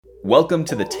Welcome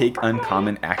to the Take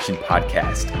Uncommon Action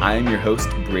podcast. I am your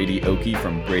host, Brady Oakey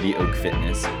from Brady Oak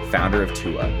Fitness, founder of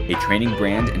Tua, a training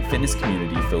brand and fitness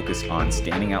community focused on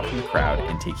standing out from the crowd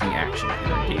and taking action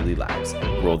in our daily lives.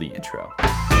 Roll the intro.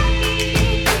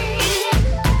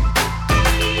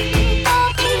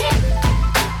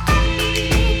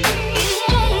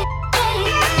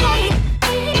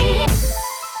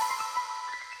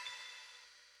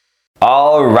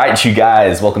 All right, you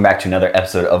guys, welcome back to another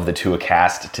episode of the Tua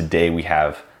Cast. Today we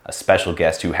have a special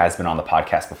guest who has been on the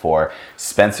podcast before,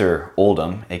 Spencer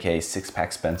Oldham, aka Six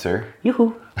Pack Spencer. Yoo-hoo.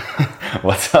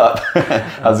 What's up?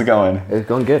 How's it going? It's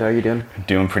going good. How are you doing?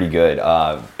 Doing pretty good.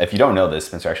 If you don't know this,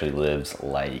 Spencer actually lives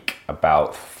like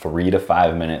about 3 to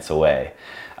 5 minutes away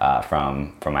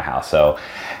from my house. So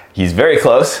he's very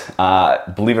close.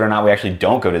 Believe it or not, we actually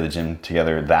don't go to the gym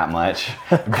together that much.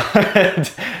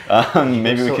 But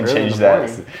maybe we can change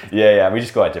that. Yeah, we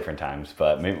just go at different times.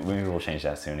 But maybe we'll change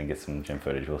that soon and get some gym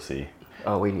footage. We'll see.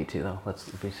 Oh, we need to though. Let's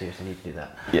be serious. I need to do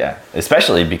that. Yeah,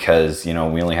 especially because, we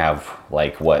only have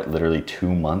literally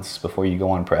 2 months before you go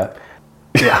on prep.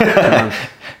 Yeah.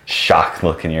 Shocked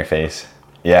look in your face.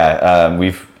 Yeah,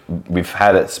 we've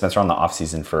had Spencer on the off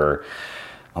season for,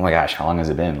 oh my gosh, how long has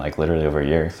it been? Like literally over a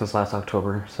year. Since last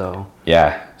October, so.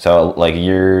 Yeah, so like a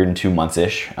year and 2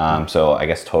 months-ish. So I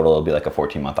guess total it'll be like a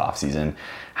 14-month off season.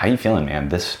 How you feeling, man,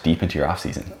 this deep into your off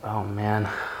season? Oh man.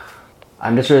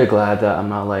 I'm just really glad that I'm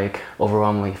not like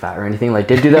overwhelmingly fat or anything. Like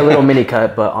did do that little mini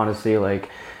cut, but honestly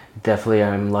definitely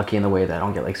I'm lucky in the way that I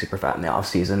don't get like super fat in the off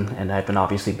season, and I've been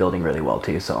obviously building really well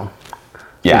too, so.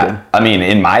 Yeah, I mean,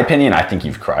 in my opinion, I think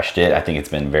you've crushed it. I think it's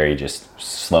been very just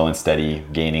slow and steady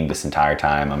gaining this entire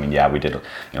time. I mean, yeah, we did a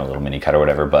little mini cut or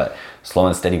whatever, but slow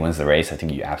and steady wins the race. I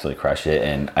think you absolutely crushed it.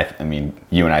 And I mean,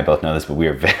 you and I both know this, but we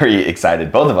are very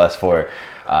excited, both of us, for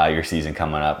your season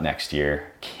coming up next year.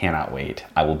 Cannot wait.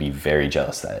 I will be very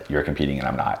jealous that you're competing and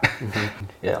I'm not. Mm-hmm.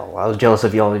 Yeah, well, I was jealous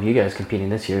of all of you guys competing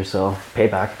this year, so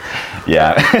payback.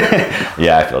 Yeah,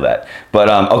 yeah, I feel that. But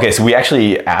okay, so we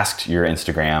actually asked your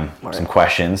Instagram some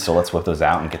questions, so let's whip those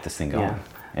out and get this thing going. Yeah.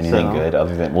 Anything good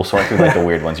other than, we'll sort through like the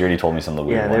weird ones. You already told me some of the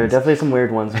weird ones. Yeah, there were definitely some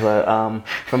weird ones, but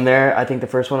from there, I think the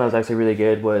first one that was actually really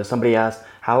good was somebody asked,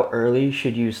 how early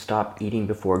should you stop eating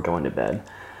before going to bed?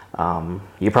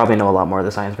 You probably know a lot more of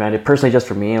the science behind it. Personally, just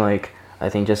for me, I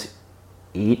think just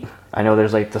eat. I know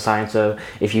there's the science of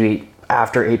if you eat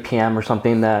after 8 p.m. or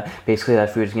something that basically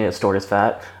that food is going to get stored as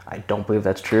fat. I don't believe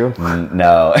that's true.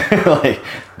 No,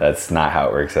 that's not how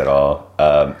it works at all.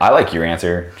 I like your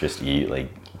answer. Just eat.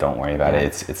 Don't worry about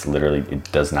it. It's literally,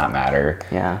 it does not matter.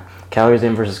 Yeah. Calories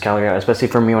in versus calorie out, especially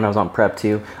for me when I was on prep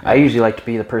too. Yeah. I usually like to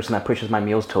be the person that pushes my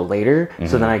meals till later,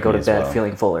 so then I go to bed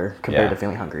feeling fuller compared to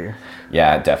feeling hungrier.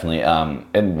 Yeah, definitely.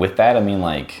 And with that, I mean,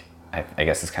 I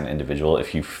guess it's kind of individual.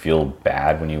 If you feel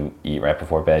bad when you eat right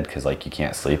before bed because you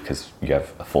can't sleep because you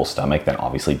have a full stomach, then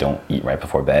obviously don't eat right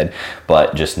before bed.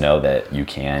 But just know that you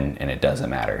can, and it doesn't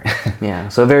matter. Yeah,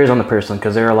 so it varies on the person,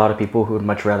 because there are a lot of people who would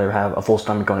much rather have a full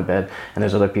stomach going to bed, and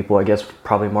there's other people, I guess,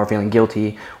 probably more feeling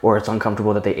guilty, or it's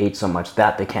uncomfortable that they ate so much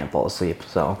that they can't fall asleep.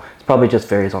 So it probably just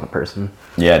varies on the person.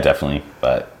 Yeah, definitely.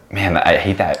 But man, I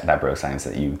hate that bro science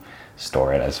that you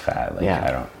store it as fat.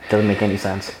 Doesn't make any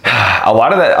sense. A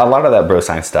lot of that bro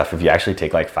science stuff, if you actually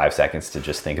take 5 seconds to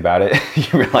just think about it,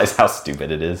 you realize how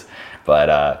stupid it is.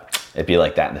 But it'd be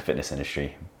like that in the fitness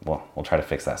industry. Well, we'll try to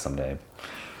fix that someday.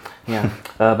 Yeah.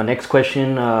 My next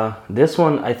question, this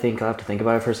one I think I'll have to think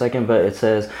about it for a second, but it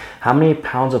says, how many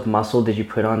pounds of muscle did you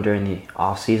put on during the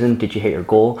off season? Did you hit your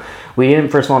goal? We didn't,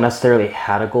 first of all, necessarily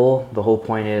had a goal. The whole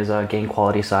point is gain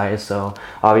quality size. So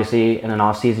obviously in an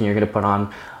off season, you're going to put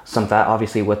on some fat,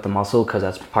 obviously with the muscle, because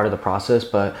that's part of the process.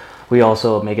 But we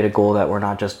also make it a goal that we're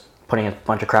not just putting a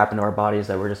bunch of crap into our bodies,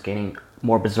 that we're just gaining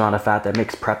more amount of fat that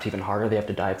makes preps even harder. They have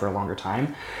to diet for a longer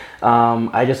time.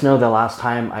 I just know the last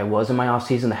time I was in my off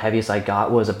season, the heaviest I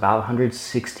got was about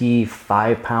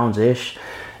 165 pounds ish,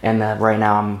 and that right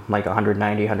now I'm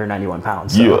 190, 191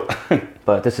 pounds. So. Yeah.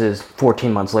 But this is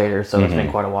 14 months later, so It's been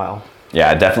quite a while.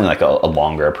 Yeah, definitely a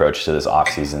longer approach to this off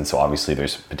season. So obviously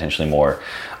there's potentially more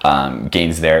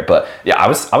gains there. But yeah, I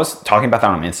was talking about that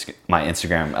on my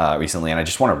Instagram recently, and I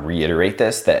just want to reiterate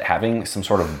this, that having some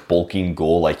sort of bulking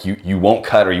goal, you won't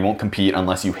cut or you won't compete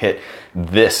unless you hit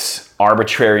this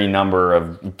arbitrary number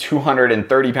of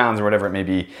 230 pounds or whatever it may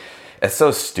be. It's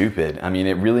so stupid. I mean,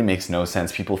 it really makes no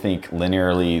sense. People think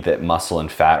linearly that muscle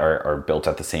and fat are built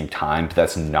at the same time, but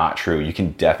that's not true. You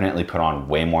can definitely put on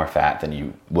way more fat than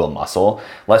you will muscle.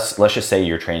 Let's just say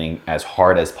you're training as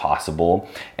hard as possible,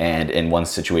 and in one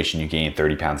situation you gain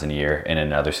 30 pounds in a year, in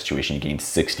another situation you gain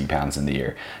 60 pounds in the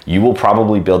year. You will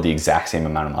probably build the exact same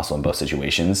amount of muscle in both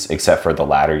situations, except for the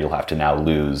latter, you'll have to now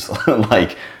lose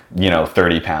like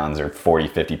 30 pounds or 40,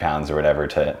 50 pounds or whatever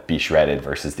to be shredded,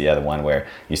 versus the other one where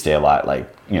you stay a lot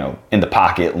like, in the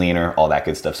pocket, leaner, all that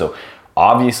good stuff. So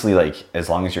obviously, like, as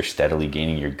long as you're steadily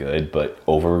gaining, you're good, but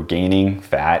over gaining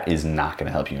fat is not going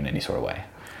to help you in any sort of way.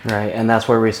 Right, and that's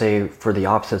where we say for the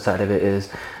opposite side of it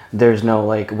is there's no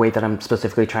like weight that I'm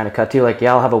specifically trying to cut to. Like,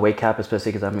 yeah, I'll have a weight cap,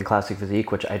 especially because I'm in classic physique,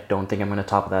 which I don't think I'm going to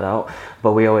top that out.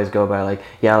 But we always go by like,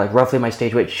 yeah, like roughly my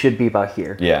stage weight should be about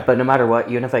here. Yeah. But no matter what,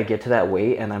 even if I get to that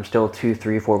weight and I'm still 2,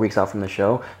 3, 4 weeks out from the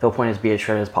show, the whole point is be as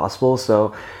shredded as possible.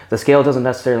 So the scale doesn't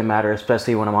necessarily matter,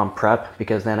 especially when I'm on prep,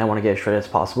 because then I want to get as shredded as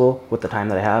possible with the time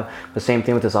that I have. The same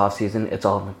thing with this off season. It's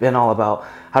been all about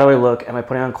how do I look? Am I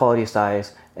putting on quality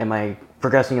size? Am I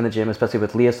progressing in the gym, especially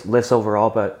with lifts overall,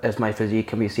 but as my physique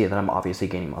can be seen that I'm obviously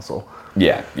gaining muscle.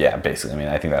 Yeah, basically. I mean,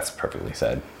 I think that's perfectly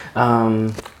said.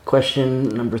 Question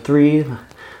number 3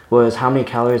 was how many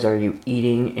calories are you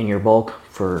eating in your bulk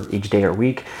for each day or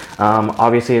week?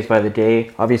 Obviously, it's by the day.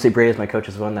 Obviously, Brady is my coach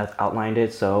is the one that outlined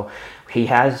it, so he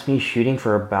has me shooting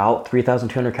for about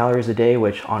 3,200 calories a day,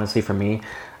 which honestly for me,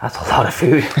 that's a lot of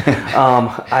food.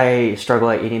 I struggle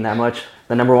at eating that much.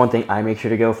 The number one thing I make sure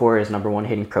to go for is number 1,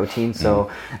 hitting protein. So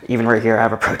even right here, I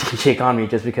have a protein shake on me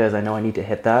just because I know I need to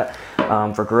hit that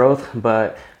for growth.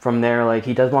 But from there, like,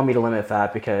 he does want me to limit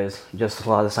fat because just a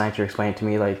lot of the science you're explaining to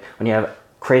me, like when you have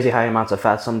crazy high amounts of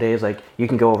fat some days, like you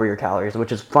can go over your calories,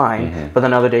 which is fine. But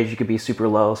then other days you could be super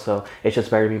low. So it's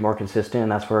just better to be more consistent.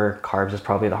 And that's where carbs is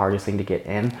probably the hardest thing to get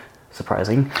in.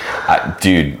 Surprising.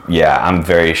 Dude, yeah, I'm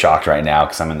very shocked right now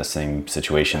because I'm in the same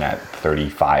situation at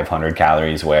 3,500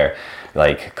 calories where,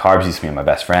 like, carbs used to be my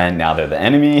best friend. Now they're the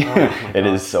enemy. It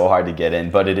is so hard to get in,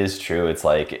 but it is true. It's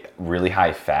like really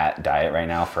high fat diet right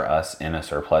now for us in a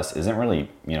surplus isn't really,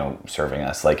 serving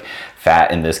us. Like,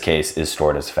 fat in this case is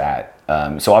stored as fat.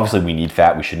 So obviously we need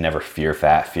fat. We should never fear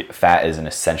fat. Fat is an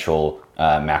essential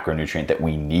macronutrient that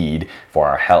we need for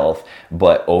our health,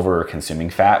 but over consuming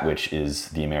fat, which is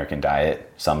the American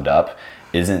diet summed up,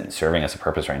 isn't serving us a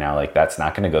purpose right now. Like, that's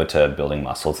not going to go to building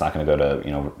muscle. It's not going to go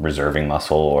to, reserving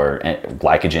muscle or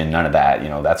glycogen, none of that.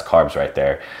 That's carbs right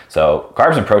there. So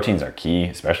carbs and proteins are key,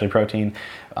 especially protein.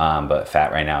 But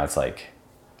fat right now, it's like,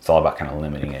 it's all about kind of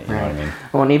limiting it. You know what I mean?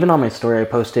 Well, and even on my story I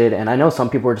posted, and I know some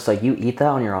people were just like, you eat that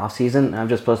on your off season? And I'm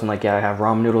just posting like, yeah, I have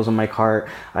ramen noodles in my cart.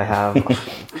 I have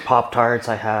Pop-Tarts.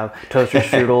 I have toaster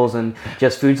strudels and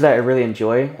just foods that I really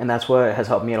enjoy. And that's what has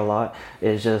helped me a lot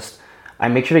is just, I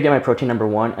make sure to get my protein number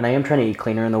 1, and I am trying to eat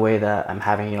cleaner in the way that I'm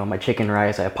having, my chicken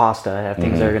rice, I have pasta, I have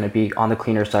things that are going to be on the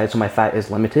cleaner side, so my fat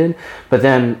is limited. But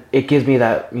then it gives me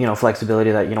that, flexibility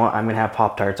that, I'm going to have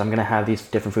Pop-Tarts, I'm going to have these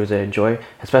different foods that I enjoy,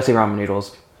 especially ramen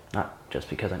noodles. Not just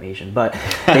because I'm Asian, but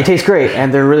they taste great,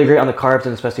 and they're really great on the carbs,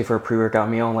 and especially for a pre-workout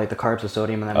meal, and like the carbs, the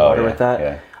sodium, and then water with that.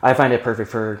 Yeah. I find it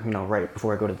perfect for, right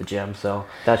before I go to the gym. So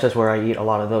that's just where I eat a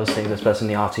lot of those things, especially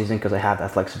in the off season, because I have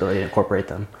that flexibility to incorporate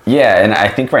them. Yeah, and I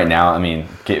think right now, I mean,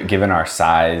 given our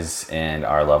size and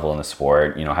our level in the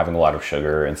sport, having a lot of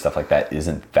sugar and stuff like that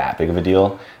isn't that big of a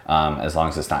deal, as long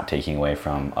as it's not taking away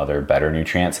from other better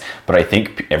nutrients. But I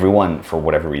think everyone, for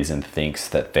whatever reason, thinks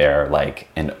that they're like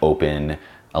an open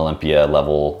Olympia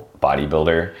level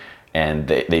bodybuilder, and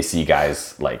they see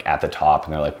guys like at the top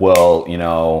and they're like, well,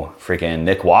 freaking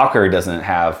Nick Walker doesn't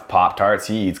have Pop-Tarts,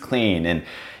 he eats clean. And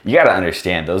you got to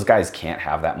understand, those guys can't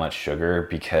have that much sugar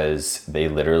because they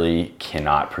literally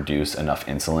cannot produce enough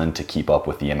insulin to keep up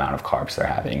with the amount of carbs they're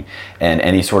having. And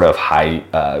any sort of high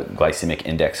glycemic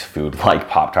index food like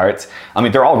Pop-Tarts, I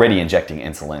mean, they're already injecting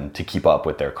insulin to keep up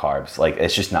with their carbs. Like,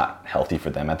 it's just not healthy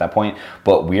for them at that point.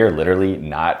 But we are literally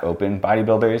not open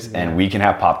bodybuilders, and we can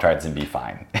have Pop-Tarts and be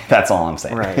fine. That's all I'm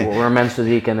saying. Right. Well, we're men's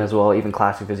physique and as well, even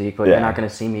classic physique, but you're not going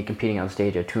to see me competing on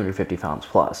stage at 250 pounds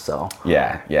plus. So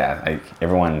yeah.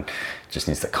 Everyone just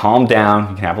needs to calm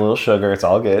down. You can have a little sugar. It's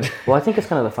all good. Well, I think it's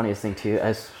kind of the funniest thing too,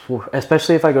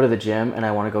 especially if I go to the gym and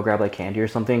I want to go grab like candy or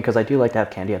something, because I do like to have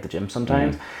candy at the gym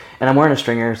sometimes. And I'm wearing a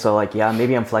stringer, so like, yeah,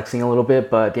 maybe I'm flexing a little bit,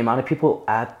 but the amount of people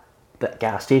at the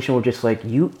gas station were just like,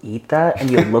 you eat that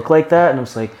and you look like that? And I'm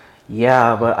just like,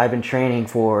 yeah, but I've been training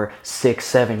for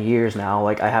 6-7 years now.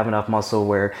 Like, I have enough muscle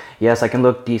where, yes, I can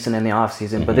look decent in the off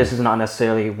season, but this is not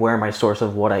necessarily where my source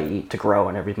of what I eat to grow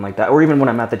and everything like that. Or even when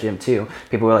I'm at the gym too,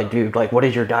 people are like, dude, like, what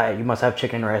is your diet? You must have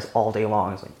chicken and rice all day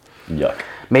long. It's like, yuck.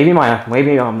 Maybe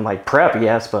I'm like prep,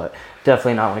 yes, but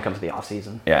Definitely not when it comes to the off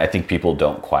season. Yeah, I think people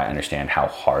don't quite understand how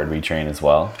hard we train as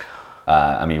well.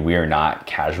 I mean, we are not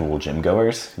casual gym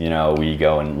goers. You know, we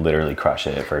go and literally crush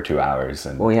it for 2 hours.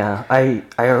 And Well, yeah,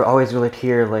 I always really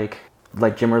hear like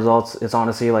gym results. It's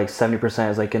honestly like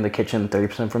 70% is like in the kitchen,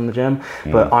 30% from the gym.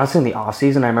 But honestly, in the off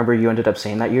season, I remember you ended up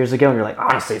saying that years ago, and you're like,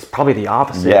 honestly, it's probably the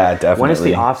opposite. Yeah, definitely. When it's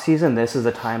the off season, this is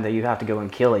the time that you have to go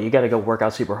and kill it. You got to go work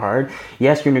out super hard.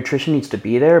 Yes, your nutrition needs to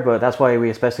be there, but that's why we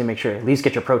especially make sure at least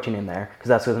get your protein in there, because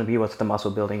that's going to be what's the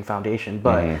muscle building foundation.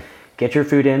 But get your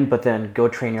food in, but then go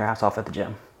train your ass off at the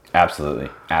gym. Absolutely.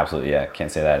 Absolutely. Yeah.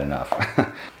 Can't say that enough.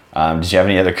 Did you have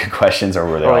any other good questions, or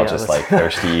were they all just like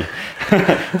thirsty,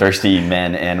 thirsty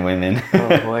men and women?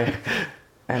 Oh boy.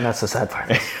 And that's the sad part.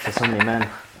 There's so many men.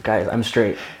 Guys, I'm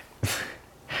straight.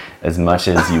 As much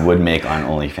as you would make on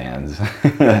OnlyFans.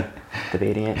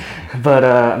 Debating it. But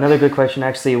another good question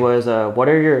actually was, what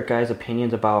are your guys'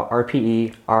 opinions about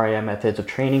RPE, RIM methods of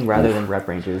training rather than rep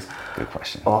ranges? Good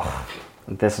question. Oh,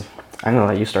 I'm going to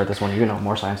let you start this one. You know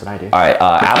more science than I do. All right.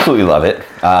 Absolutely love it.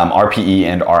 RPE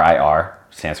and RIR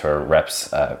stands for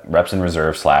reps in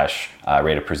reserve /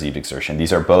 rate of perceived exertion.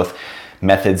 These are both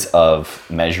methods of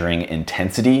measuring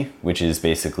intensity, which is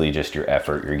basically just your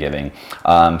effort you're giving.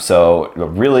 So a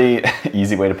really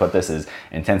easy way to put this is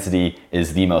intensity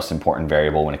is the most important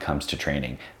variable when it comes to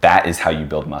training. That is how you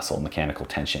build muscle, mechanical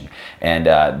tension.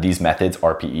 And these methods,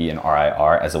 RPE and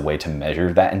RIR, as a way to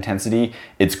measure that intensity,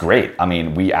 it's great. I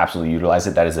mean, we absolutely utilize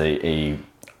it. That is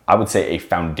I would say a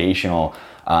foundational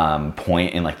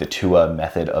point in like the TUA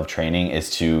method of training is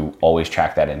to always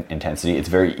track that intensity. It's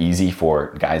very easy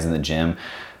for guys in the gym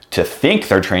to think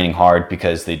they're training hard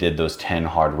because they did those 10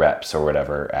 hard reps or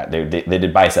whatever. They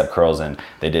did bicep curls and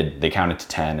they counted to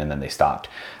 10 and then they stopped.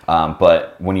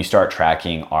 But when you start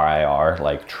tracking RIR,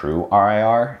 like true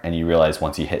RIR, and you realize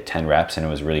once you hit 10 reps and it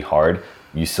was really hard,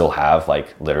 you still have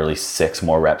like literally 6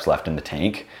 more reps left in the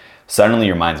tank. Suddenly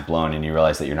your mind's blown and you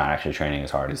realize that you're not actually training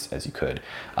as hard as you could.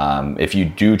 If you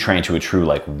do train to a true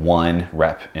like 1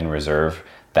 rep in reserve,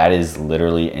 that is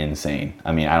literally insane.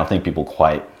 I mean, I don't think people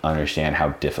quite understand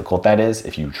how difficult that is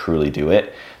if you truly do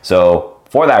it. So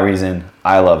for that reason,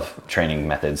 I love training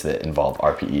methods that involve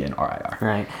RPE and RIR.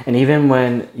 Right. And even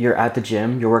when you're at the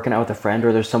gym, you're working out with a friend,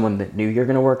 or there's someone that new you're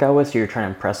going to work out with, so you're trying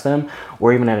to impress them,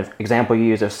 or even an example you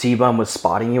use, if C-Bum was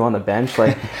spotting you on the bench,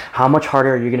 like how much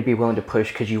harder are you going to be willing to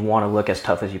push because you want to look as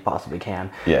tough as you possibly can?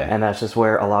 Yeah. And that's just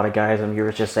where a lot of guys, and you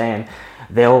were just saying,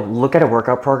 they'll look at a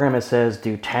workout program, it says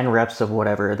do 10 reps of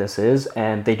whatever this is,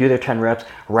 and they do their 10 reps,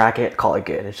 rack it, call it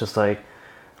good. It's just like,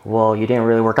 well, you didn't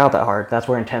really work out that hard. That's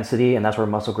where intensity and that's where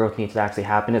muscle growth needs to actually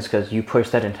happen, is because you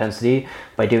push that intensity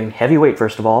by doing heavy weight.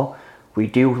 First of all, we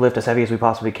do lift as heavy as we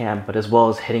possibly can, but as well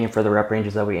as hitting it for the rep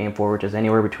ranges that we aim for, which is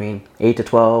anywhere between 8 to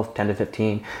 12, 10 to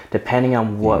 15, depending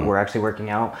on what we're actually working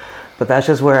out. But that's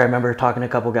just where I remember talking to a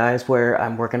couple guys where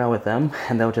I'm working out with them,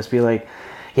 and they'll just be like,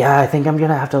 yeah, I think I'm going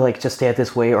to have to like just stay at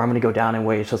this weight, or I'm going to go down in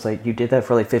weight. It's just like, you did that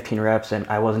for like 15 reps and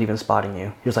I wasn't even spotting you.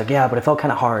 He was like, yeah, but it felt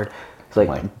kind of hard. It's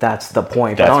like, that's the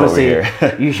point. That's but honestly,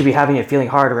 what you should be having it feeling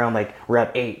hard around like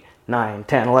rep 8, 9,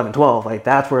 10, 11, 12. Like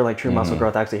that's where like true muscle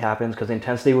growth actually happens, because the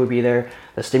intensity would be there.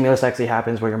 The stimulus actually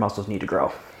happens where your muscles need to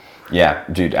grow. Yeah,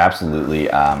 dude,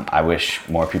 absolutely. I wish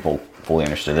more people fully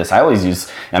understood this. I always use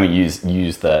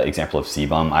the example of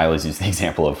C-Bum. I always use the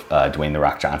example of Dwayne "The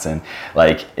Rock" Johnson.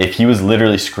 Like, if he was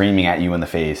literally screaming at you in the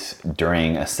face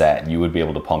during a set, you would be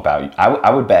able to pump out. I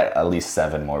would bet at least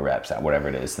 7 more reps at whatever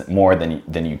it is, more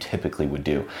than you typically would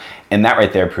do. And that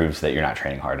right there proves that you're not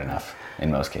training hard enough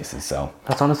in most cases. So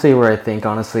that's honestly where I think,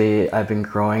 I've been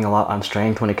growing a lot on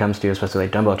strength when it comes to especially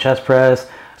like dumbbell chest press,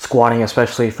 squatting,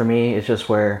 especially for me. It's just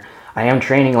where I am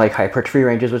training like hypertrophy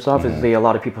ranges, which obviously a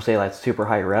lot of people say that's super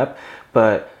high rep,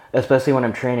 but especially when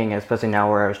I'm training, especially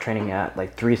now where I was training at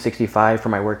like 365 for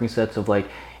my working sets of like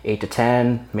 8 to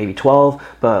 10, maybe 12,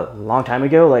 but a long time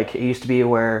ago, like it used to be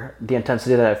where the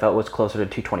intensity that I felt was closer to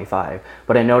 225,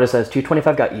 but I noticed as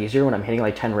 225 got easier when I'm hitting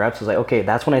like 10 reps, I was like, okay,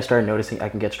 that's when I started noticing I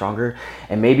can get stronger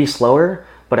and maybe slower,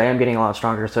 but I am getting a lot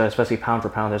stronger. So especially pound for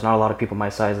pound, there's not a lot of people my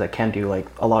size that can do like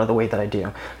a lot of the weight that I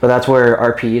do. But that's where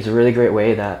RPE is a really great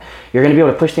way that you're going to be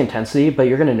able to push the intensity, but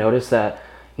you're going to notice that,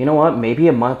 you know what, maybe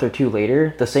a month or 2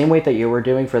 later, the same weight that you were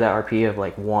doing for that RPE of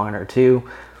like 1 or 2,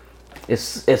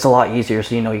 it's a lot easier,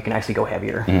 so you know you can actually go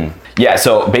heavier. Yeah,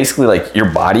 so basically like your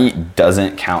body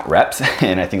doesn't count reps,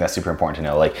 and I think that's super important to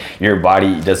know. Like your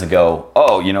body doesn't go,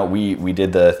 oh, you know, we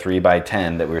did the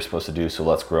 3x10 that we were supposed to do, so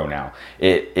let's grow now.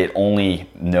 It only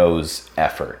knows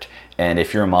effort, and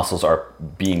if your muscles are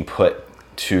being put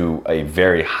to a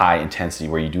very high intensity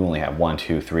where you do only have 1,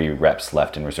 2, 3 reps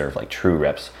left in reserve, like true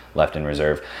reps left in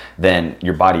reserve, then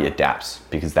your body adapts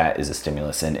because that is a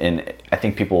stimulus. And I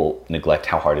think people neglect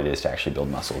how hard it is to actually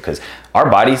build muscle, because our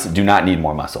bodies do not need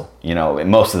more muscle. You know,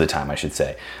 most of the time, I should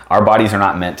say, our bodies are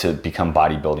not meant to become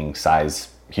bodybuilding size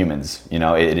humans. You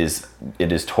know, it is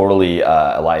totally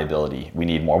a liability. We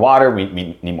need more water,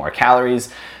 we need more calories.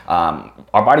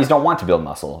 Our bodies don't want to build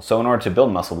muscle. So in order to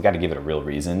build muscle, we got to give it a real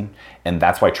reason. And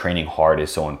that's why training hard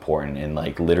is so important, and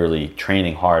like literally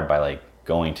training hard by like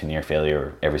going to near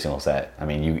failure every single set. I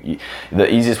mean, you the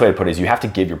easiest way to put it is you have to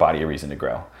give your body a reason to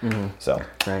grow. So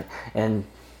right. And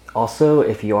also,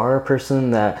 if you are a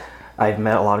person that, I've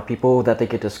met a lot of people that they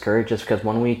get discouraged just because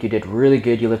one week you did really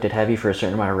good, you lifted heavy for a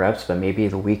certain amount of reps, but maybe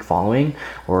the week following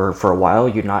or for a while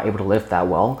you're not able to lift that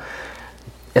well.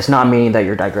 It's not meaning that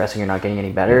you're digressing, you're not getting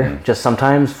any better. Just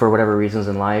sometimes for whatever reasons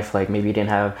in life, like maybe you didn't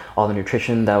have all the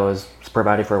nutrition that was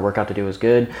provided for a workout to do as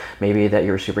good, maybe that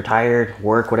you were super tired,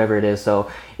 work, whatever it is. So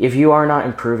if you are not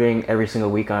improving every single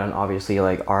week on obviously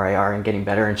like RIR and getting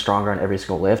better and stronger on every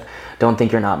single lift, don't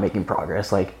think you're not making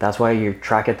progress. Like that's why you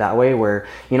track it that way, where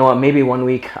you know what, maybe one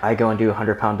week I go and do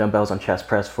 100-pound dumbbells on chest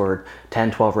press for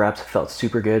 10, 12 reps, felt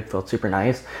super good, felt super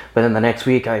nice. But then the next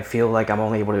week I feel like I'm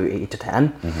only able to do 8 to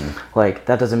 10. Like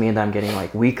that doesn't mean that I'm getting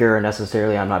like weaker or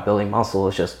necessarily I'm not building muscle.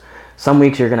 It's just some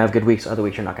weeks you're gonna have good weeks, other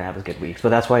weeks you're not gonna have as good weeks. But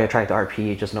that's why I track the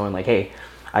RP, just knowing like, hey,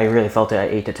 I really felt it at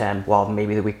 8 to 10, while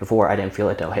maybe the week before I didn't feel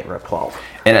it till hit rep 12.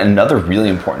 And another really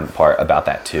important part about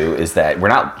that too is that we're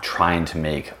not trying to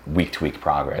make week to week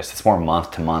progress. It's more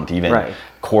month to month, even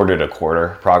quarter to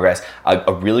quarter progress.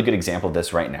 A really good example of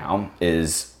this right now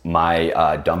is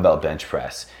my dumbbell bench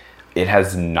press. It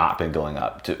has not been going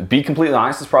up. To be completely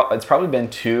honest, it's probably been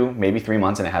 2, maybe 3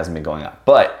 months and it hasn't been going up.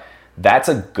 But that's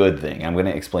a good thing. I'm going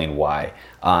to explain why.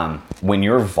 When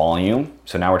your volume,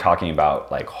 so now we're talking about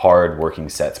like hard working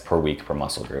sets per week per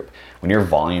muscle group. When your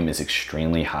volume is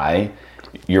extremely high,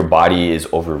 your body is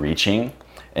overreaching,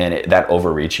 and that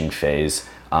overreaching phase,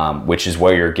 which is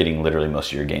where you're getting literally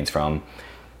most of your gains from,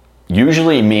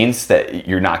 usually means that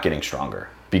you're not getting stronger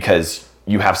because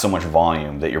you have so much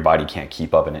volume that your body can't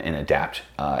keep up and adapt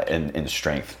in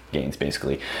strength gains,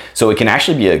 basically. So it can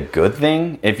actually be a good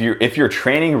thing if you're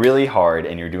training really hard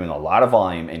and you're doing a lot of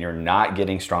volume and you're not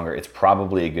getting stronger. It's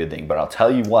probably a good thing. But I'll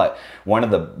tell you what, one of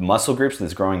the muscle groups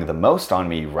that's growing the most on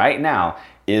me right now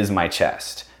is my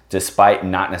chest, despite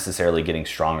not necessarily getting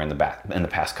stronger in the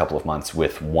past couple of months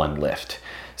with one lift.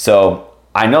 So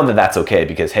I know that that's okay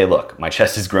because, hey, look, my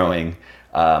chest is growing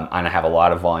and I have a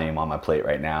lot of volume on my plate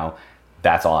right now.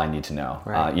 That's all I need to know.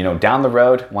 Right. You know, down the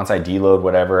road, once I deload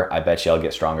whatever, I bet you I'll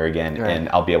get stronger again, and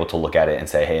I'll be able to look at it and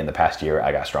say, hey, in the past year,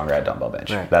 I got stronger at dumbbell bench.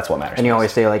 That's what matters. And you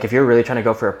always say, like, if you're really trying to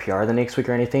go for a PR the next week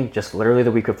or anything, just literally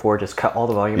the week before, just cut all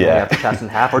the volume, only have the chest in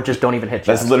half, or just don't even hit chest.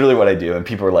 That's literally what I do. And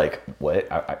people are like, what?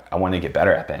 I want to get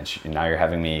better at bench, and now you're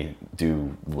having me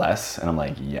do less? And I'm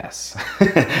like, yes.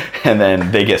 And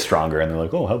then they get stronger, and they're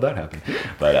like, oh, how'd that happen?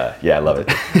 But yeah, I love it.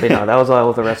 But no, that was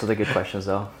all the rest of the good questions,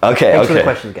 though. Thanks for the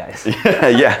questions, guys.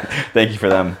 Yeah. Thank you for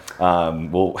them.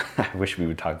 I wish we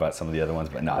would talk about some of the other ones,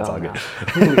 but no, it's all good.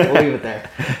 We'll leave it there.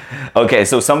 Okay,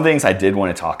 so some things I did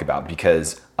want to talk about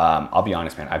because I'll be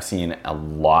honest, man, I've seen a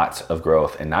lot of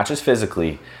growth, and not just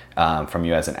physically from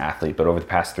you as an athlete, but over the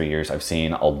past 3 years, I've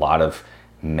seen a lot of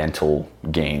mental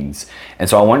gains. And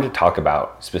so I wanted to talk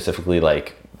about specifically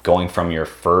like going from your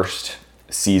first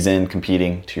season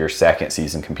competing to your second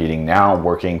season competing, now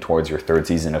working towards your third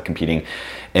season of competing.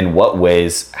 In what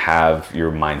ways have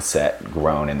your mindset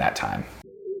grown in that time?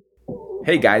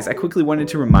 Hey guys, I quickly wanted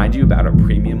to remind you about our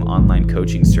premium online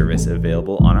coaching service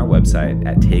available on our website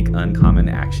at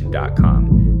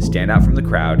takeUncommonAction.com. Stand out from the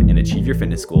crowd and achieve your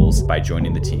fitness goals by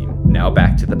joining the team. Now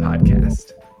back to the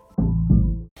podcast.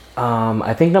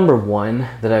 I think number one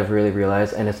that I've really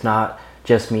realized, and it's not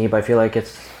just me, but I feel like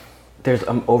there's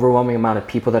an overwhelming amount of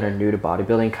people that are new to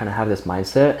bodybuilding kind of have this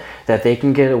mindset that they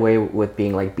can get away with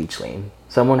being like beach lane.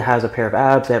 Someone has a pair of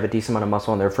abs, they have a decent amount of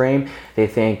muscle on their frame, they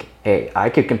think, hey,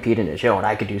 I could compete in a show and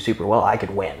I could do super well, I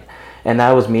could win. And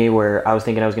that was me, where I was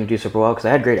thinking I was going to do super well because I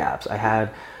had great abs. I had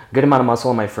a good amount of muscle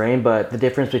on my frame, but the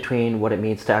difference between what it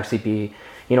means to actually be,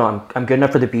 you know, I'm good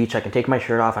enough for the beach, I can take my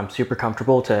shirt off, I'm super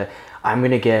comfortable, to I'm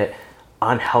going to get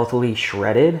unhealthily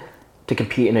shredded to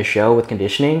compete in a show with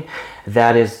conditioning,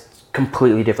 that is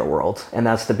completely different worlds. And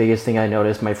that's the biggest thing I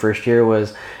noticed my first year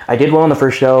was I did well in the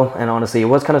first show, and honestly it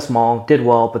was kind of small, did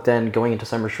well, but then going into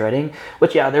summer shredding,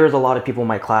 which there was a lot of people in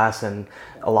my class, and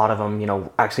a lot of them,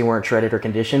 actually weren't shredded or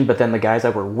conditioned, but then the guys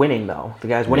that were winning though, the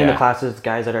guys winning the classes, the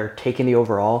guys that are taking the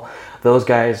overall, those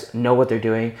guys know what they're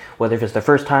doing, whether if it's their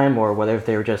first time or whether if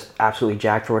they were just absolutely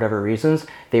jacked for whatever reasons,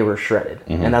 they were shredded.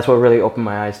 And that's what really opened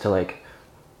my eyes to like,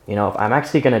 if I'm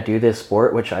actually going to do this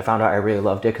sport, which I found out I really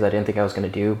loved it because I didn't think I was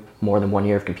going to do more than 1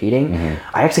 year of competing,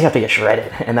 I actually have to get shredded.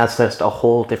 And that's just a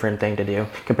whole different thing to do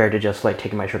compared to just like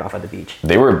taking my shirt off at the beach.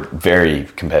 They were very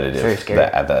competitive very scary.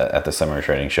 At the summer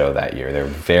shredding show that year. They were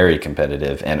very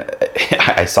competitive. And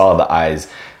I saw the eyes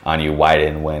on you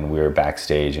widen when we were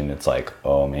backstage, and it's like,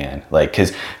 oh man, like,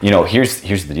 cause here's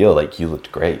the deal. Like, you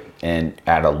looked great, and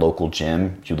at a local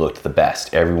gym, you looked the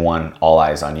best. Everyone, all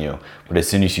eyes on you. But as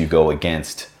soon as you go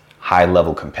against high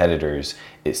level competitors,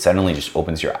 it suddenly just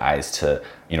opens your eyes to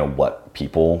what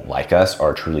people like us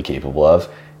are truly capable of.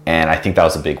 And I think that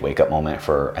was a big wake up moment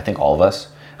for I think all of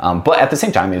us. But at the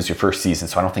same time, it was your first season,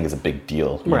 so I don't think it's a big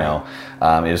deal. You know,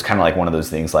 it was kind of like one of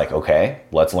those things like, okay,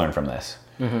 let's learn from this.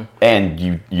 And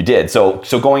you did. So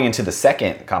going into the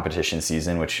second competition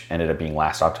season, which ended up being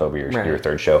last October, your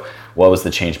third show, what was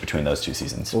the change between those two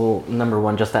seasons? Well, number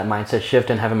one, just that mindset shift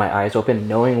and having my eyes open,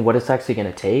 knowing what it's actually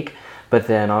going to take. But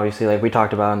then obviously, like we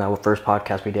talked about in that first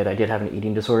podcast we did, I did have an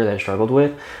eating disorder that I struggled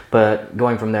with. But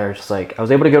going from there, it's just like I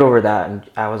was able to get over that, and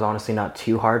I was honestly not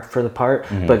too hard for the part.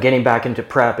 But getting back into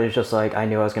prep, it's just like I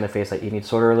knew I was going to face that eating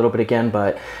disorder a little bit again.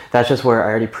 But that's just where I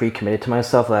already pre-committed to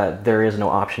myself that there is no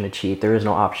option to cheat. There is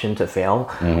no option to fail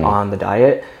on the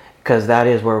diet, because that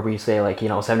is where we say like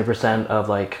 70% of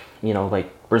like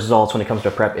results when it comes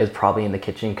to prep is probably in the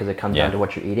kitchen, because it comes down to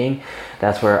what you're eating.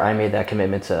 That's where I made that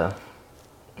commitment to,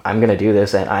 I'm going to do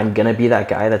this, and I'm going to be that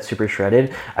guy that's super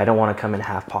shredded. I don't want to come in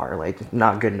half par, like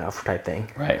not good enough type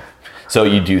thing. Right. So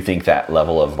you do think that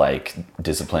level of like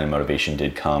discipline and motivation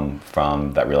did come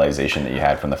from that realization that you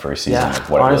had from the first season of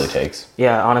what it really takes?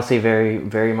 Yeah, honestly, very,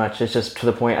 very much. It's just to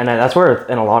the point, and that's where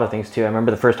in a lot of things too. I remember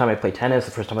the first time I played tennis,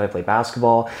 the first time I played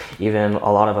basketball, even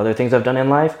a lot of other things I've done in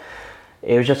life.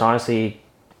 It was just honestly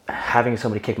having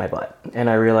somebody kick my butt, and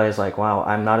I realized like, wow,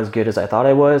 I'm not as good as I thought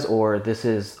I was, or this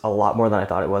is a lot more than I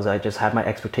thought it was. I just had my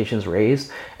expectations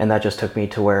raised, and that just took me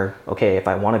to where, okay, if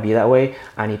I want to be that way,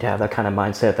 I need to have that kind of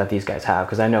mindset that these guys have,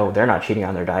 because I know they're not cheating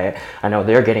on their diet. I know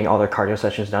they're getting all their cardio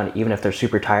sessions done, even if they're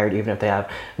super tired, even if they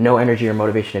have no energy or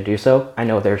motivation to do so. I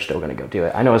know they're still going to go do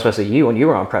it. I know, especially you, when you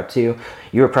were on prep too,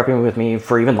 you were prepping with me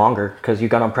for even longer, because you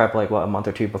got on prep like what, a month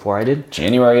or two before I did.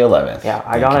 January 11th. Yeah,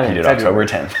 I got on it in February.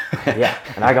 October 10th. Yeah,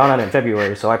 and I got on it in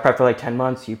February, so I prepped for like 10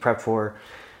 months. You prepped for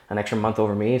an extra month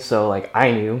over me, so like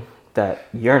I knew that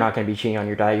you're not going to be cheating on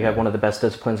your diet. You have one of the best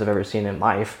disciplines I've ever seen in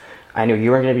life. I knew you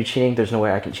weren't going to be cheating. There's no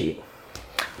way I can cheat.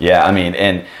 Yeah, I mean,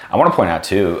 and I want to point out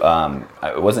too,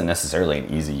 it wasn't necessarily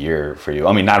an easy year for you.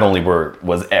 I mean, not only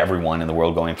was everyone in the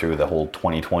world going through the whole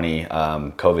 2020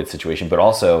 COVID situation, but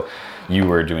also you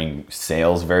were doing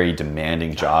sales, very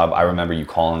demanding job. I remember you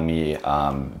calling me,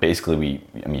 basically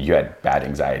you had bad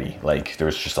anxiety. Like there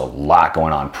was just a lot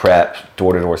going on, prep,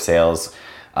 door-to-door sales.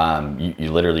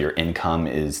 You literally, your income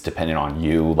is dependent on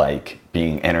you, like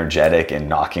being energetic and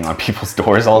knocking on people's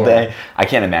doors all day. I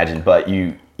can't imagine, but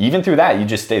even through that, you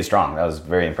just stayed strong. That was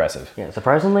very impressive. Yeah,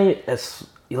 surprisingly, it's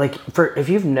like if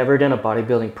you've never done a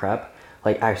bodybuilding prep,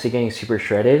 like actually getting super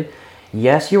shredded,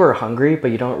 yes, you are hungry, but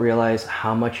you don't realize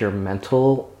how much your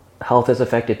mental health is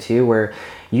affected too, where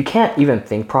you can't even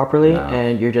think properly,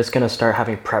 and you're just going to start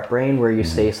having prep brain where you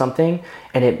say something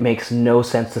and it makes no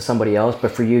sense to somebody else,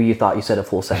 but for you, you thought you said a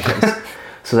full sentence.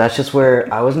 So that's just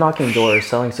where I was knocking doors,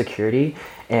 selling security,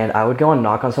 and I would go and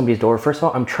knock on somebody's door. First of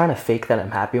all, I'm trying to fake that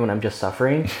I'm happy when I'm just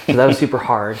suffering. So that was super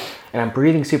hard. And I'm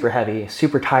breathing super heavy,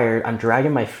 super tired. I'm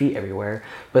dragging my feet everywhere.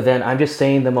 But then I'm just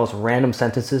saying the most random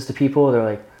sentences to people. They're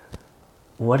like,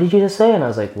 what did you just say? And I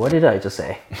was like, what did I just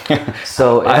say?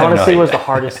 So it honestly was the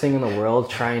hardest thing in the world,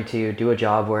 trying to do a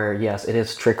job where, yes, it is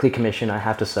strictly commission. I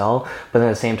have to sell. But then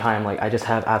at the same time, like I just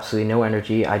have absolutely no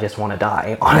energy. I just want to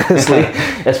die, honestly,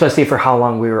 especially for how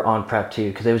long we were on prep too,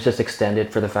 because it was just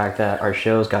extended for the fact that our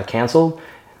shows got canceled,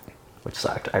 which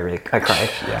sucked. I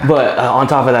cried. Yeah. But on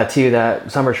top of that too,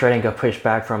 that summer shredding got pushed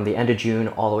back from the end of June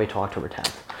all the way to October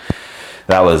 10th.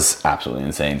 That was absolutely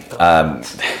insane.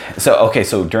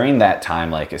 So during that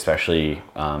time, like especially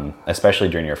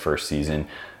during your first season,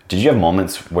 did you have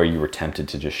moments where you were tempted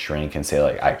to just shrink and say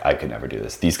like, I could never do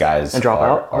this? These guys and drop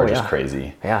out are just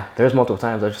crazy. Yeah, there's multiple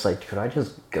times I was just like, could I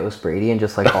just ghost Brady and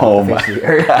just like fall off the face of the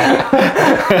earth?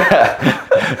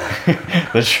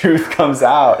 The truth comes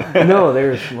out. No,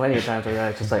 there's plenty of times where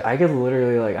I just like I could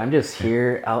literally like I'm just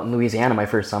here out in Louisiana my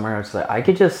first summer. I was like I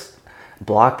could just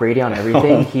block Brady on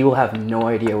everything. He will have no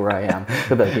idea where I am.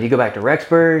 He'll be like, did he go back to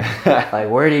Rexburg? Like,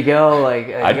 where did he go? Like,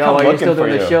 yo, are you still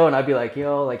doing the show? And I'd be like,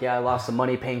 yo, like, yeah, I lost some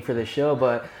money paying for the show,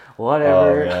 but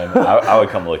whatever. Oh, man. I would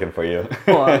come looking for you.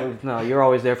 Well, no, you're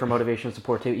always there for motivation and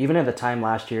support too. Even at the time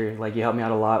last year, like you helped me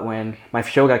out a lot when my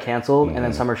show got canceled and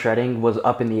then summer shredding was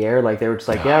up in the air. Like they were just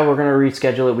like, yeah, we're gonna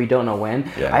reschedule it. We don't know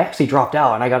when. Yeah. I actually dropped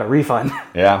out and I got a refund.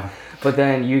 Yeah. But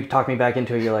then you talked me back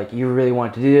into it. You're like, you really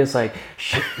want to do this? Like,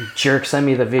 jerk, send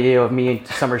me the video of me and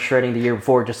summer shredding the year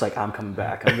before. Just like, I'm coming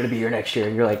back. I'm gonna be here next year.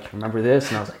 And you're like, remember this?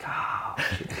 And I was like, oh.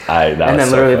 And then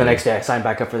literally the next day, I signed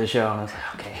back up for the show, and I was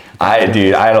like, okay. I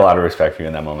had a lot of respect for you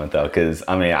in that moment though, because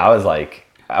I mean, I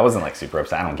wasn't like super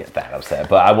upset. I don't get that upset,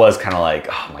 but I was kind of like,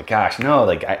 oh my gosh, no.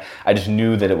 Like I just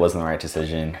knew that it wasn't the right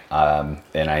decision,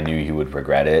 and I knew you would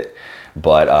regret it.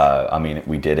 But I mean,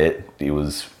 we did it. It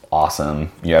was awesome.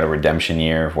 You had a redemption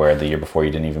year where the year before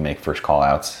you didn't even make first call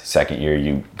outs. Second year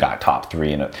you got top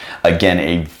 3 in again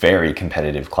a very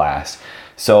competitive class.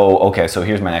 So okay, so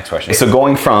here's my next question. So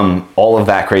going from all of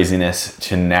that craziness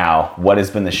to now, what has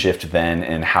been the shift then,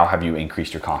 and how have you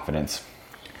increased your confidence?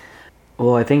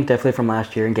 Well, I think definitely from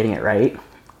last year and getting it right.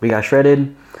 We got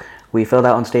shredded. We filled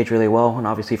out on stage really well, and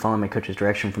obviously following my coach's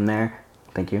direction from there.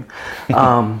 Thank you.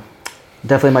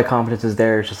 Definitely my confidence is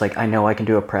there. It's just like I know I can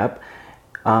do a prep.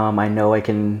 I know I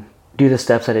can do the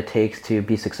steps that it takes to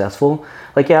be successful.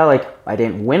 Like, yeah, like I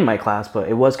didn't win my class, but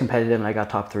it was competitive and I got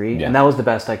top 3. Yeah. And that was the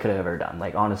best I could have ever done.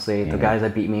 Like, honestly, the guys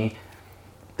that beat me,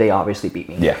 they obviously beat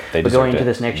me. Yeah, they But going into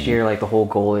this next year, like the whole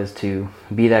goal is to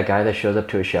be that guy that shows up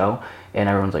to a show and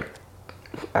everyone's like,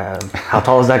 how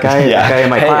tall is that guy? Yeah. That guy in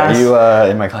my class? Are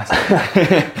you in my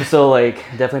class? So like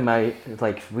definitely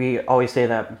we always say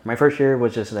that my first year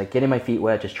was just like getting my feet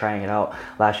wet, just trying it out.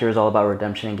 Last year was all about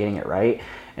redemption and getting it right.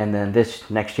 And then this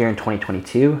next year in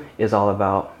 2022 is all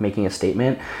about making a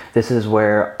statement. This is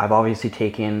where I've obviously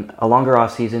taken a longer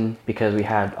off season because we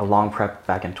had a long prep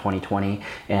back in 2020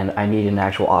 and I needed an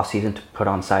actual off season to put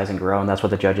on size and grow, and that's what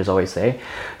the judges always say.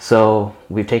 So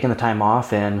we've taken the time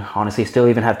off and honestly still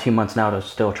even have 2 months now to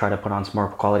still try to put on some more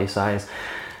quality size.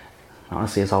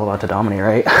 Honestly, it's all about to dominate,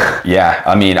 right? Yeah,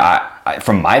 I mean, I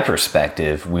from my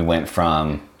perspective, we went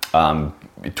from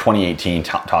 2018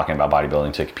 talking about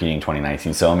bodybuilding to competing in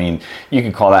 2019. So I mean, you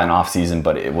could call that an off season,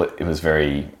 but it was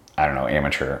very, I don't know,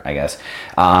 amateur, I guess.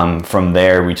 From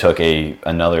there, we took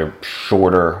another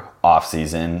shorter off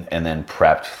season and then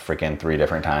prepped freaking 3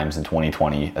 different times in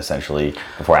 2020, essentially,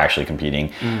 before actually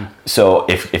competing. So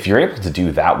if you're able to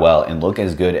do that well and look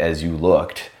as good as you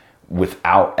looked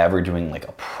without ever doing like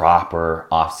a proper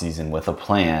off season with a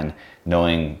plan,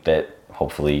 knowing that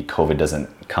hopefully COVID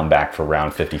doesn't come back for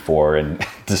round 54 and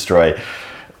destroy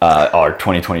our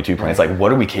 2022 plans. Like,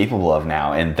 what are we capable of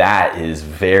now? And that is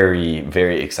very,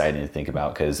 very exciting to think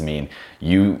about, because I mean,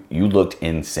 you looked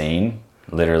insane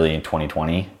literally in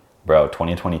 2020. Bro,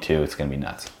 2022, it's gonna be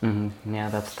nuts. Mm-hmm. Yeah,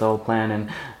 that's the whole plan, and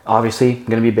obviously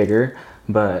gonna be bigger,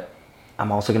 but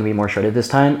I'm also gonna be more shredded this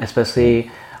time.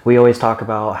 Especially, we always talk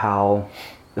about how,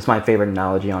 it's my favorite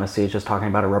analogy, honestly, is just talking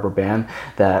about a rubber band,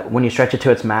 that when you stretch it to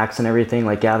its max and everything,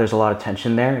 like, yeah, there's a lot of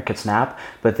tension there, it could snap,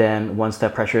 but then once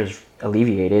that pressure is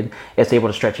alleviated, it's able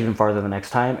to stretch even farther the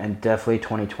next time. And definitely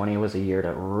 2020 was a year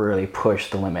that really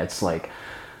pushed the limits. Like,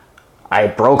 I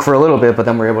broke for a little bit, but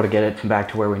then we were able to get it back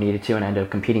to where we needed to and ended up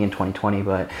competing in 2020.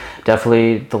 But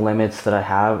definitely the limits that I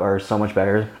have are so much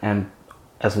better. And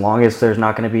as long as there's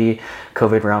not going to be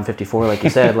COVID round 54, like you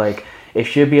said, like, it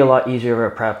should be a lot easier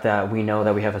of a prep, that we know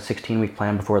that we have a 16-week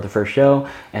plan before the first show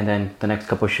and then the next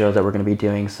couple of shows that we're going to be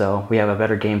doing. So we have a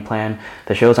better game plan.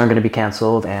 The shows aren't going to be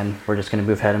canceled and we're just going to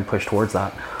move ahead and push towards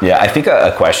that. Yeah, I think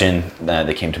a question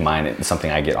that came to mind, and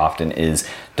something I get often, is,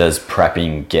 does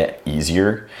prepping get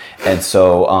easier? And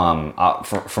so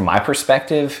from my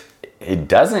perspective, it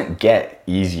doesn't get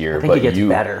easier, I think it gets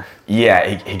better. Yeah,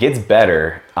 it gets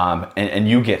better, and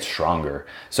you get stronger.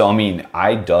 So, I mean,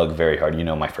 I dug very hard. You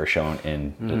know, my first show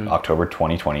in October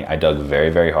 2020, I dug very,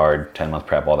 very hard, 10-month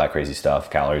prep, all that crazy stuff.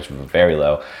 Calories were very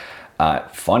low.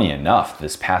 Funny enough,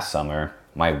 this past summer,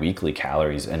 my weekly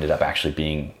calories ended up actually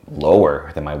being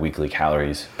lower than my weekly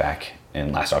calories back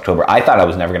in last October. I thought I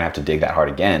was never going to have to dig that hard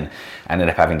again. I ended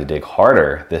up having to dig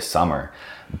harder this summer.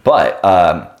 But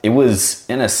it was,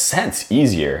 in a sense,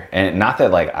 easier. And not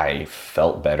that like I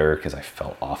felt better, because I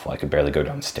felt awful. I could barely go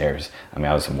downstairs. I mean,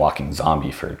 I was a walking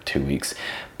zombie for 2 weeks.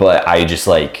 But I just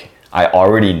I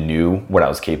already knew what I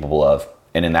was capable of.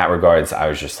 And in that regards, I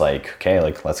was just like, okay,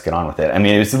 like, let's get on with it. I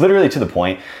mean, it was literally to the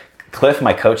point, Cliff,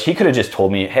 my coach, he could have just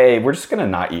told me, hey, we're just going to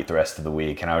not eat the rest of the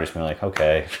week. And I would just be like,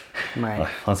 okay, Right.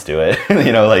 let's do it.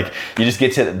 You know, like you just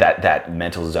get to that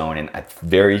mental zone. And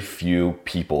very few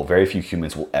people, very few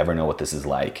humans will ever know what this is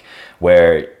like,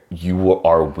 where you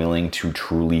are willing to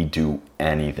truly do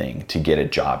anything to get a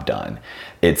job done.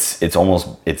 It's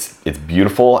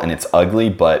beautiful and it's ugly,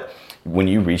 but when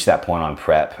you reach that point on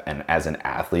prep and as an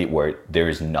athlete where there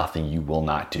is nothing you will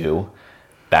not do,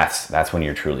 that's when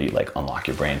you're truly like unlock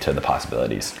your brain to the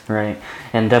possibilities. Right.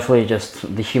 And definitely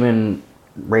just the human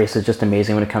race is just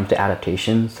amazing when it comes to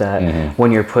adaptations, that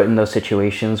when you're put in those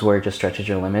situations where it just stretches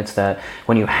your limits, that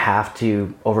when you have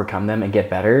to overcome them and get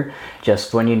better,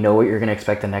 just when you know what you're going to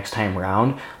expect the next time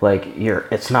around, like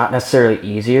it's not necessarily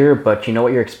easier, but you know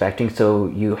what you're expecting, so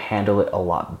you handle it a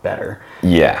lot better.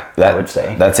 Yeah, I would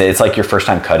say that's it. It's like your first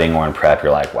time cutting or in prep,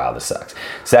 you're like, wow, this sucks.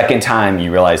 Second time,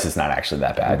 you realize it's not actually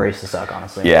that bad. Embrace the suck,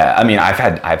 honestly. Yeah, I mean, I've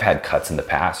had cuts in the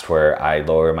past where I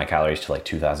lower my calories to like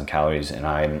 2,000 calories, and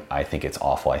I think it's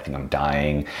awful. I think I'm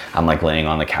dying. I'm like laying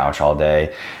on the couch all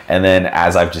day. And then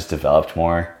as I've just developed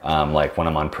more, like when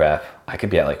I'm on prep, I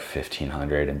could be at like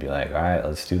 1,500 and be like, all right,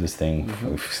 let's do this thing.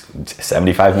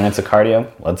 75 minutes of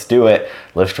cardio, let's do it.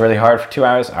 Lift really hard for 2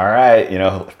 hours. All right,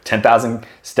 10,000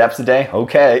 steps a day.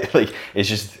 Okay. Like it's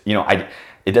just,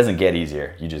 it doesn't get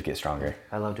easier. You just get stronger.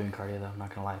 I love doing cardio though. I'm not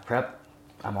gonna lie. Prep,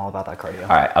 I'm all about that cardio. All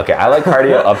right. Okay. I like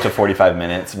cardio up to 45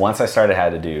 minutes. Once I started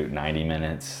had to do 90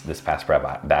 minutes this past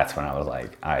prep, that's when I was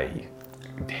like, I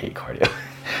hate cardio.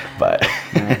 But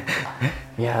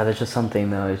yeah, there's just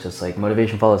something though. It's just like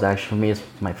motivation follows action for me. It's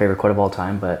my favorite quote of all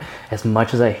time. But as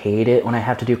much as I hate it when I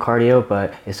have to do cardio,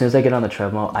 but as soon as I get on the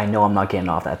treadmill, I know I'm not getting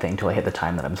off that thing until I hit the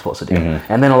time that I'm supposed to do.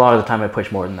 And then a lot of the time I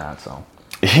push more than that. So.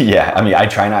 Yeah, I mean, I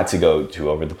try not to go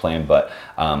too over the plane, but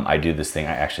I do this thing.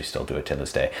 I actually still do it to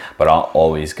this day, but I'll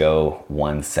always go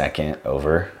 1 second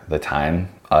over the time.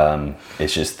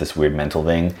 It's just this weird mental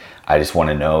thing. I just want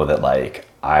to know that like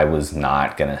I was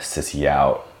not gonna sissy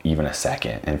out even a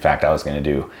second. In fact, I was gonna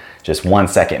do just 1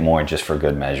 second more just for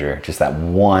good measure, just that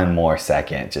one more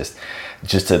second, just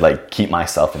to like keep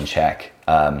myself in check.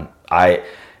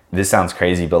 This sounds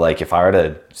crazy, but like if I were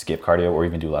to skip cardio or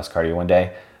even do less cardio one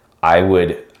day, I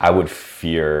would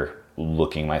fear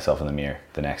looking myself in the mirror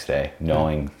the next day,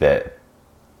 knowing that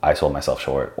I sold myself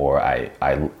short or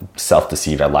I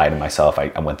self-deceived, I lied to myself, I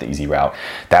went the easy route.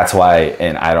 That's why,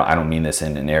 and I don't mean this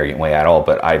in an arrogant way at all,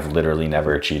 but I've literally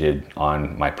never cheated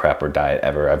on my prep or diet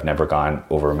ever. I've never gone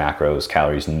over macros,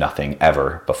 calories, nothing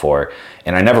ever before,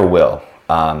 and I never will.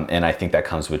 And I think that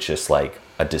comes with just like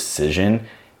a decision,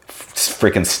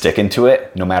 freaking sticking to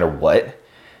it no matter what.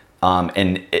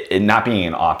 And it not being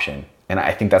an option. And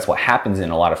I think that's what happens in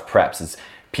a lot of preps is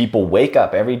people wake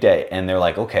up every day and they're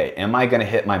like, okay, am I going to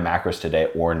hit my macros today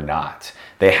or not?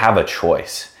 They have a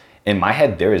choice. In my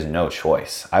head, there is no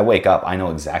choice. I wake up, I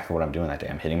know exactly what I'm doing that day.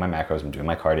 I'm hitting my macros, I'm doing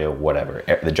my cardio, whatever.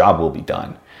 The job will be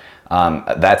done.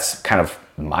 That's kind of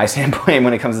my standpoint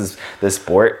when it comes to this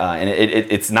sport. And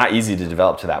it's not easy to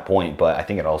develop to that point, but I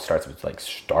think it all starts with like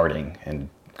starting and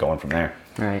going from there.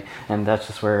 Right, and that's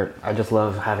just where I just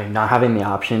love not having the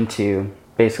option to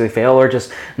basically fail or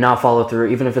just not follow through,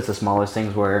 even if it's the smallest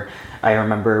things. Where I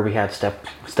remember we had step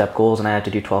goals and I had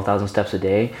to do 12,000 steps a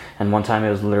day, and one time it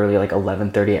was literally like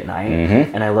 11:30 at night,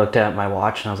 and I looked at my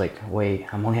watch and I was like,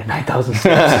 wait, I'm only at 9,000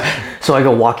 steps. So I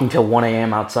go walking till 1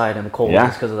 a.m. outside in the cold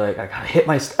just because like I gotta hit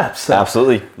my steps. So.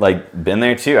 Absolutely, like been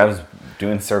there too. I was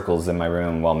doing circles in my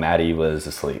room while Maddie was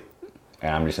asleep.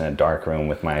 And I'm just in a dark room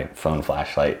with my phone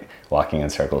flashlight walking in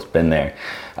circles. Been there.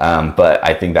 But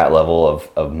I think that level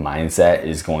of mindset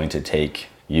is going to take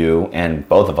you and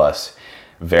both of us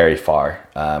very far.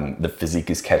 The physique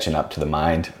is catching up to the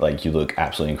mind. Like you look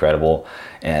absolutely incredible.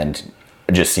 And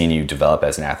just seeing you develop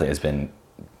as an athlete has been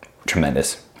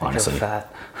tremendous, honestly. I feel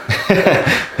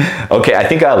fat. Okay, I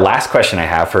think last question I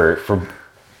have for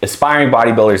aspiring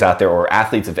bodybuilders out there or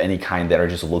athletes of any kind that are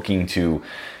just looking to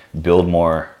build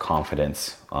more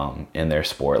confidence in their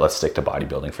sport. Let's stick to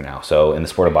bodybuilding for now. So in the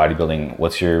sport of bodybuilding,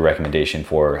 what's your recommendation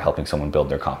for helping someone build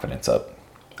their confidence up?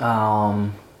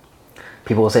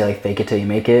 People will say like fake it till you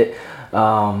make it.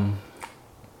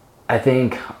 I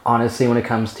think honestly when it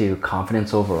comes to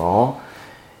confidence overall,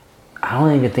 I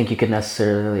don't even think you could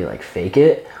necessarily like fake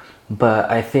it,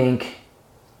 but I think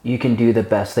you can do the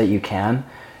best that you can.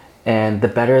 And the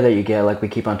better that you get, like we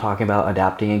keep on talking about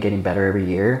adapting and getting better every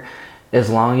year, as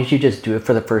long as you just do it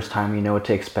for the first time, you know what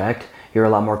to expect, you're a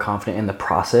lot more confident in the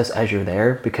process as you're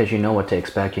there because you know what to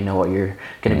expect, you know what you're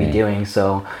going to be doing.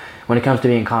 So when it comes to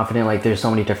being confident, like there's so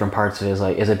many different parts of it.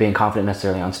 Like, is it being confident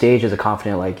necessarily on stage? Is it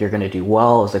confident like you're going to do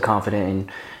well? Is it confident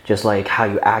in just like how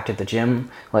you act at the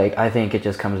gym? Like I think it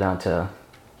just comes down to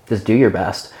just do your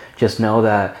best. Just know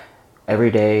that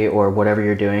every day or whatever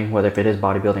you're doing, whether if it is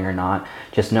bodybuilding or not,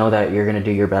 just know that you're going to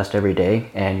do your best every day,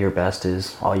 and your best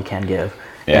is all you can give.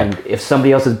 Yeah. And if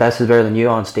somebody else's best is better than you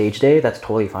on stage day, that's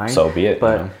totally fine. So be it.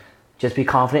 But just be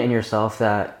confident in yourself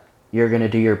that you're going to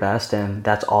do your best, and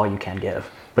that's all you can give.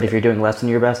 But if you're doing less than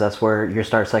your best, that's where you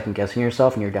start second guessing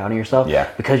yourself and you're doubting yourself. Yeah.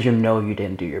 Because you know you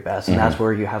didn't do your best. And that's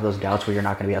where you have those doubts where you're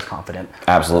not going to be as confident.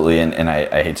 Absolutely. And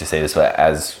I hate to say this, but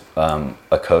as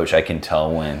a coach, I can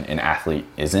tell when an athlete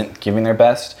isn't giving their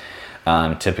best.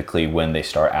 Typically when they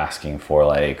start asking for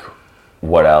like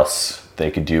what else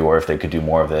they could do, or if they could do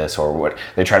more of this, or what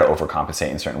they try to overcompensate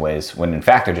in certain ways, when in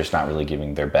fact they're just not really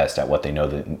giving their best at what they know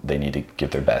that they need to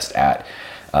give their best at.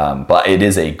 But it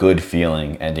is a good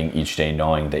feeling ending each day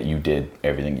knowing that you did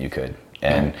everything you could,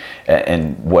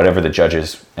 and whatever the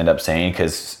judges end up saying,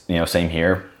 because same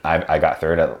here, I got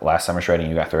third at last summer shredding,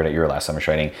 you got third at your last summer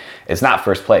shredding. It's not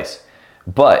first place,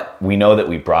 but we know that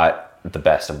we brought the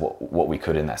best of what we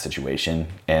could in that situation,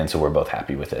 and so we're both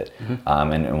happy with it.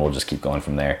 And we'll just keep going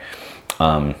from there.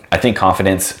 I think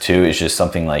confidence too is just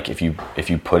something like if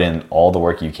you put in all the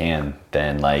work you can,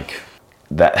 then like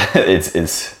that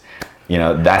it's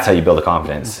that's how you build a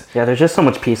confidence. Yeah, there's just so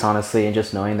much peace, honestly, in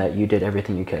just knowing that you did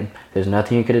everything you could. There's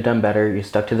nothing you could have done better. You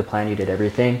stuck to the plan, you did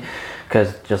everything.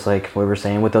 Because just like we were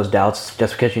saying with those doubts,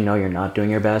 just because you know you're not doing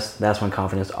your best, that's when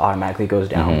confidence automatically goes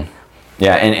down.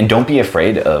 Yeah, and don't be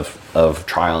afraid of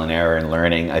trial and error and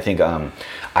learning. I think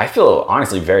I feel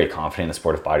honestly very confident in the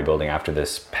sport of bodybuilding after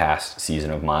this past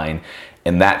season of mine.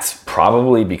 And that's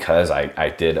probably because I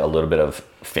did a little bit of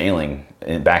failing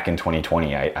back in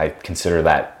 2020. I consider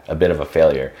that a bit of a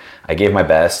failure. I gave my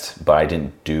best, but I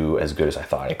didn't do as good as I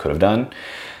thought I could have done.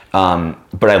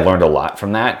 But I learned a lot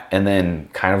from that. And then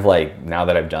kind of like now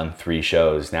that I've done 3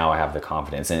 shows, now I have the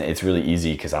confidence. And it's really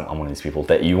easy because I'm one of these people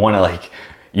that you want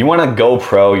to go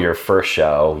pro your first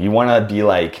show. You want to be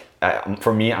like,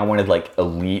 for me, I wanted like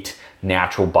elite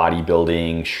natural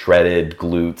bodybuilding, shredded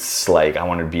glutes. Like I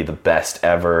wanted to be the best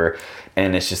ever.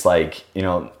 And it's just like,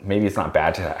 maybe it's not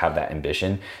bad to have that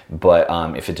ambition, but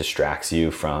if it distracts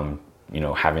you from,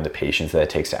 having the patience that it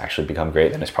takes to actually become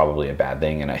great, then it's probably a bad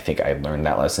thing. And I think I learned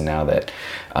that lesson now that,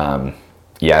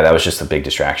 that was just a big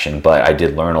distraction, but I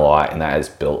did learn a lot, and that has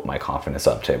built my confidence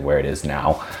up to where it is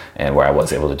now and where I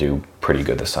was able to do pretty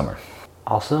good this summer.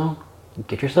 Also,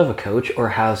 get yourself a coach or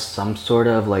have some sort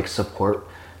of like support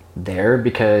there,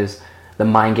 because the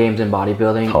mind games in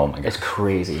bodybuilding is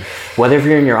crazy. Whether if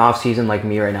you're in your off season like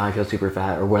me right now, I feel super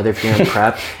fat, or whether if you're in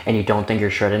prep and you don't think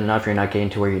you're shredded enough, you're not getting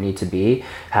to where you need to be,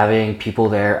 having people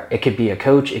there, it could be a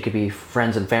coach, it could be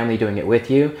friends and family doing it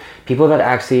with you, people that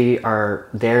actually are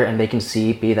there and they can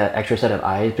be that extra set of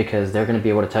eyes, because they're going to be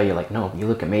able to tell you like, no, you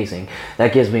look amazing.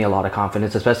 That gives me a lot of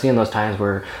confidence, especially in those times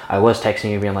where I was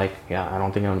texting you being like, yeah, I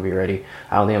don't think I'm going to be ready,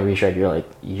 I don't think I'm going to be shredded. You're like,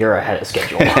 you're ahead of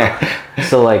schedule.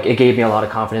 So like it gave me a lot of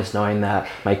confidence knowing that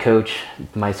my coach,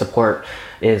 my support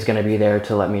is going to be there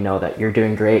to let me know that you're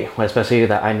doing great, especially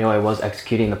that I knew I was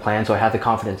executing the plan, so I had the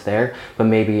confidence there, but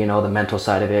maybe the mental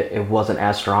side of it wasn't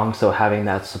as strong. So having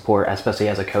that support, especially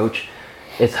as a coach,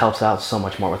 it helps out so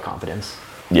much more with confidence.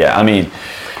 Yeah, I mean,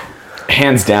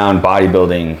 hands down,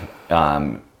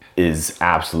 bodybuilding is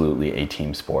absolutely a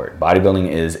team sport. Bodybuilding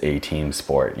is a team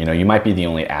sport. You might be the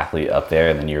only athlete up there,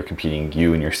 and then you're competing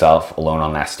you and yourself alone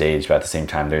on that stage, but at the same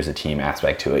time there's a team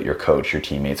aspect to it. Your coach, your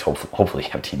teammates, hopefully you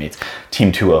have teammates.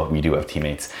 Team Tua, we do have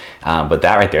teammates, but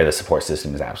that right there, the support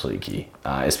system is absolutely key,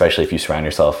 especially if you surround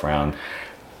yourself around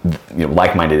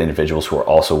like-minded individuals who are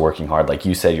also working hard. Like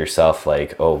you said yourself,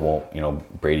 like, oh well,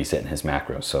 Brady's hitting his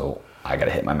macros, so I got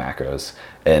to hit my macros.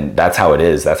 And that's how it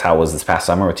is. That's how it was this past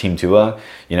summer with Team Tua.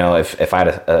 If I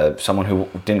had someone who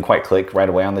didn't quite click right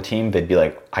away on the team, they'd be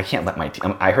like, I can't let my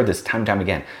team, I heard this time and time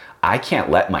again, I can't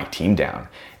let my team down.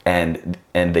 And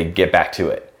they get back to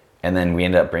it. And then we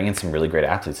ended up bringing some really great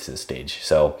athletes to the stage.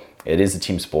 So it is a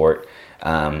team sport.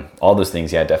 All those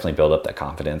things, definitely build up that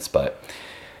confidence. But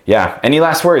yeah, any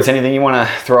last words? Anything you want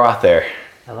to throw out there?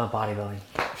 I love bodybuilding.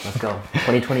 Let's go.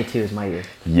 2022 is my year.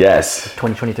 Yes.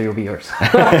 2023 will be yours.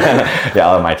 Yeah,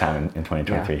 I'll have my time in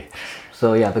 2023. Yeah.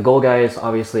 So yeah, the goal, guys,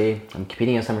 obviously, I'm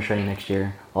competing at Summer Shredding next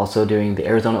year. Also doing the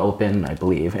Arizona Open, I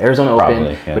believe. Arizona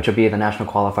Open, which will be the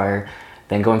national qualifier.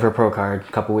 Then going for a pro card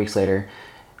a couple weeks later.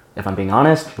 If I'm being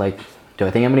honest, like, do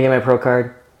I think I'm going to get my pro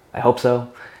card? I hope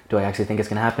so. Do I actually think it's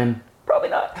going to happen? Probably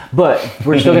not. But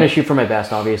we're still going to shoot for my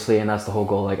best, obviously, and that's the whole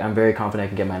goal. Like, I'm very confident I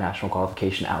can get my national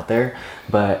qualification out there.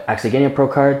 But actually getting a pro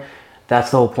card,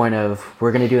 that's the whole point of,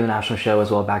 we're going to do the national show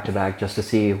as well back-to-back just to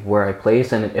see where I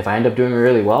place. And if I end up doing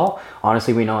really well,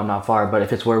 honestly, we know I'm not far. But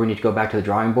if it's where we need to go back to the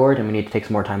drawing board and we need to take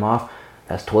some more time off,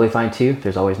 that's totally fine too.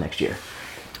 There's always next year.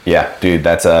 Yeah, dude,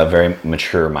 that's a very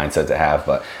mature mindset to have,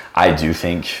 but I do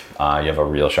think you have a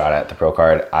real shot at the pro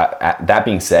card. That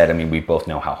being said, I mean, we both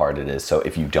know how hard it is, so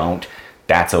if you don't,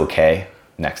 that's okay.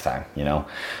 Next time, you know.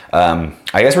 I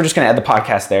guess we're just gonna end the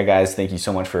podcast there, guys. Thank you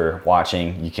so much for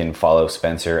watching. You can follow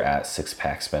Spencer at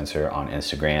Sixpack Spencer on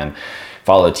Instagram.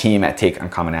 Follow the team at Take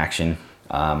Uncommon Action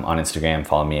on Instagram.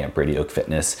 Follow me at Brady Oak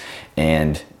Fitness.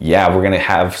 And yeah, we're gonna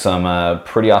have some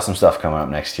pretty awesome stuff coming up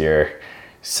next year.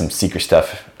 Some secret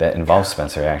stuff that involves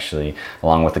Spencer, actually,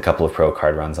 along with a couple of pro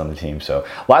card runs on the team. So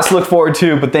lots to look forward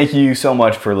to. But thank you so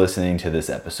much for listening to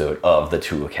this episode of the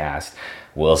Toolcast.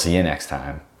 We'll see you next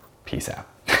time. Peace out.